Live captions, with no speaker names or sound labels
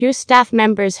Two staff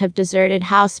members have deserted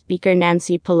House Speaker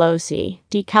Nancy Pelosi,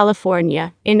 D.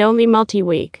 California, in only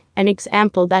multi-week, an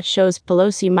example that shows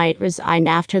Pelosi might resign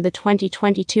after the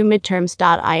 2022 midterms.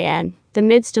 In the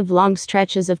midst of long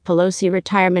stretches of Pelosi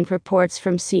retirement, reports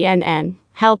from CNN,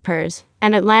 helpers,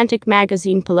 and Atlantic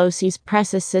magazine, Pelosi's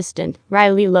press assistant,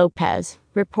 Riley Lopez,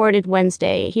 reported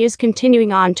Wednesday he is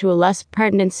continuing on to a less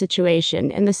pertinent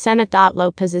situation in the Senate.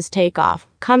 Lopez's takeoff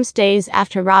comes days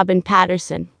after Robin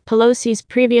Patterson, Pelosi's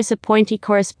previous appointee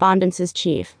correspondence's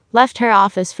chief, left her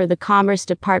office for the Commerce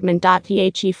Department.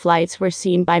 The flights were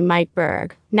seen by Mike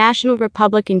Berg, National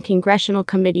Republican Congressional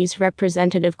Committee's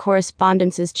representative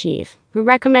correspondence's chief, who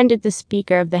recommended the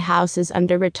Speaker of the House is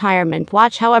under retirement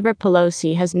watch. However,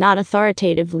 Pelosi has not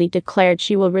authoritatively declared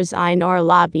she will resign or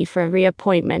lobby for a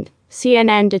reappointment.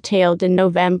 CNN detailed in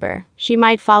November she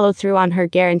might follow through on her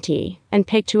guarantee and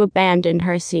pick to abandon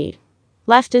her seat.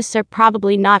 Leftists are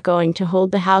probably not going to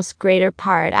hold the House greater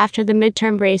part after the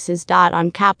midterm races. On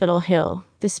Capitol Hill,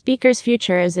 the Speaker's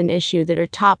future is an issue that her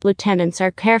top lieutenants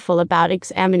are careful about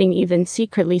examining, even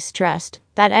secretly stressed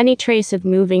that any trace of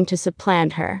moving to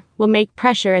supplant her will make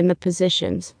pressure in the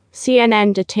positions.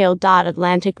 CNN detailed.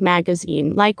 Atlantic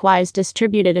magazine likewise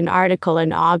distributed an article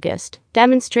in August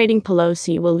demonstrating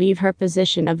Pelosi will leave her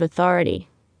position of authority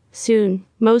soon,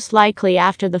 most likely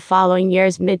after the following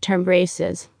year's midterm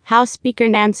races. House Speaker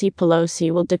Nancy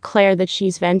Pelosi will declare that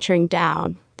she's venturing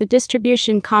down the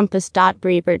distribution compass.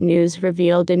 Breitbart News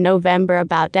revealed in November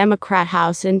about Democrat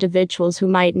House individuals who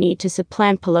might need to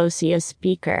supplant Pelosi as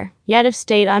Speaker, yet have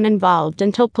stayed uninvolved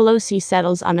until Pelosi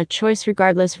settles on a choice.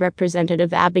 Regardless,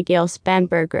 Representative Abigail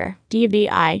Spanberger,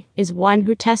 DVI, is one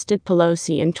who tested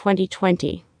Pelosi in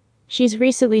 2020. She's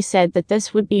recently said that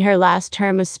this would be her last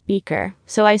term as Speaker,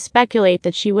 so I speculate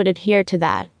that she would adhere to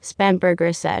that,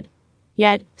 Spanberger said.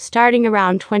 Yet, starting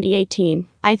around 2018,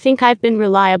 I think I've been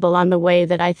reliable on the way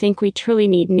that I think we truly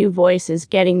need new voices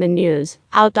getting the news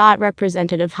out.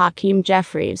 Representative Hakeem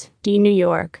Jeffries, D. New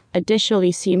York,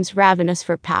 additionally seems ravenous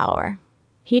for power.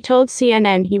 He told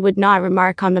CNN he would not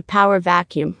remark on the power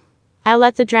vacuum. "I'll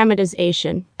let the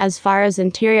dramatization, as far as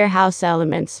interior House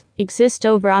elements, exist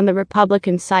over on the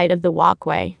Republican side of the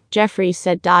walkway," Jeffries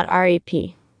said. Rep.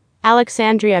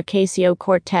 Alexandria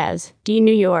Ocasio-Cortez, D.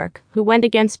 New York, who went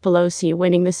against Pelosi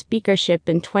winning the speakership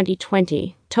in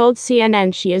 2020, told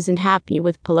CNN she isn't happy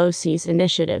with Pelosi's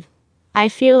initiative. "I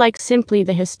feel like simply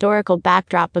the historical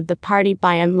backdrop of the party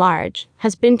by and large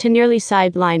has been to nearly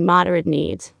sideline moderate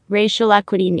needs, racial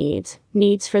equity needs,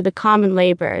 needs for the common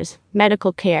laborers,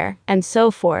 medical care, and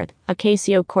so forth,"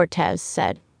 Ocasio-Cortez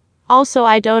said. "Also,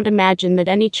 I don't imagine that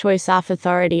any choice of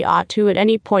authority ought to at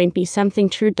any point be something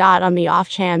true. On the off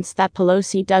chance that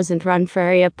Pelosi doesn't run for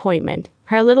a reappointment,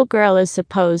 her little girl is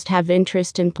supposed to have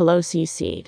interest in Pelosi's seat.